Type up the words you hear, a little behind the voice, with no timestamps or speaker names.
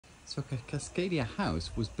So a Cascadia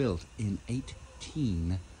house was built in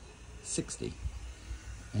 1860,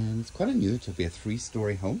 and it's quite unusual to be a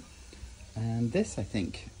three-story home. And this, I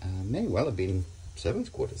think, may well have been servants'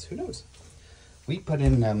 quarters. Who knows? We put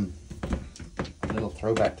in a little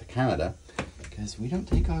throwback to Canada because we don't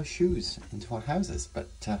take our shoes into our houses, but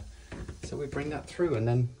so we bring that through. And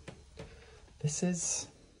then this is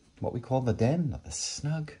what we call the den, or the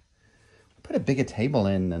snug. We put a bigger table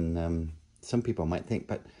in than some people might think,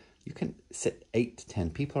 but you can sit 8 to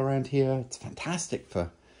 10 people around here. It's fantastic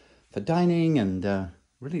for dining, and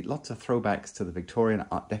really lots of throwbacks to the Victorian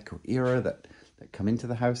Art Deco era that come into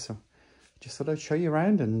the house. So just thought I'd show you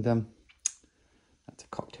around. And that's a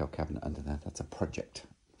cocktail cabinet under there. That's a project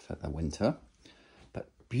for the winter.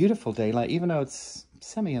 But beautiful daylight, even though it's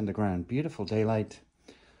semi-underground, beautiful daylight.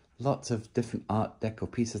 Lots of different Art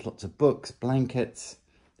Deco pieces, lots of books, blankets.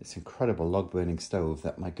 This incredible log-burning stove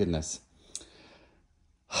that, my goodness,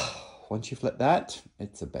 once you've lit that,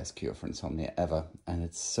 it's the best cure for insomnia ever. And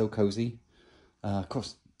it's so cozy. Of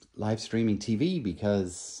course, live streaming TV,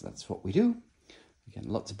 because that's what we do. Again,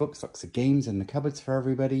 lots of books, lots of games in the cupboards for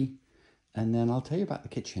everybody. And then I'll tell you about the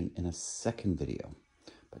kitchen in a second video.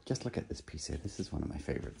 But just look at this piece here. This is one of my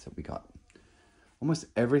favorites that we got. Almost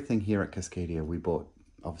everything here at Cascadia we bought,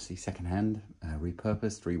 obviously secondhand,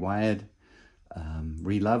 repurposed, rewired,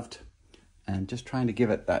 reloved, and just trying to give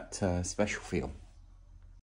it that special feel.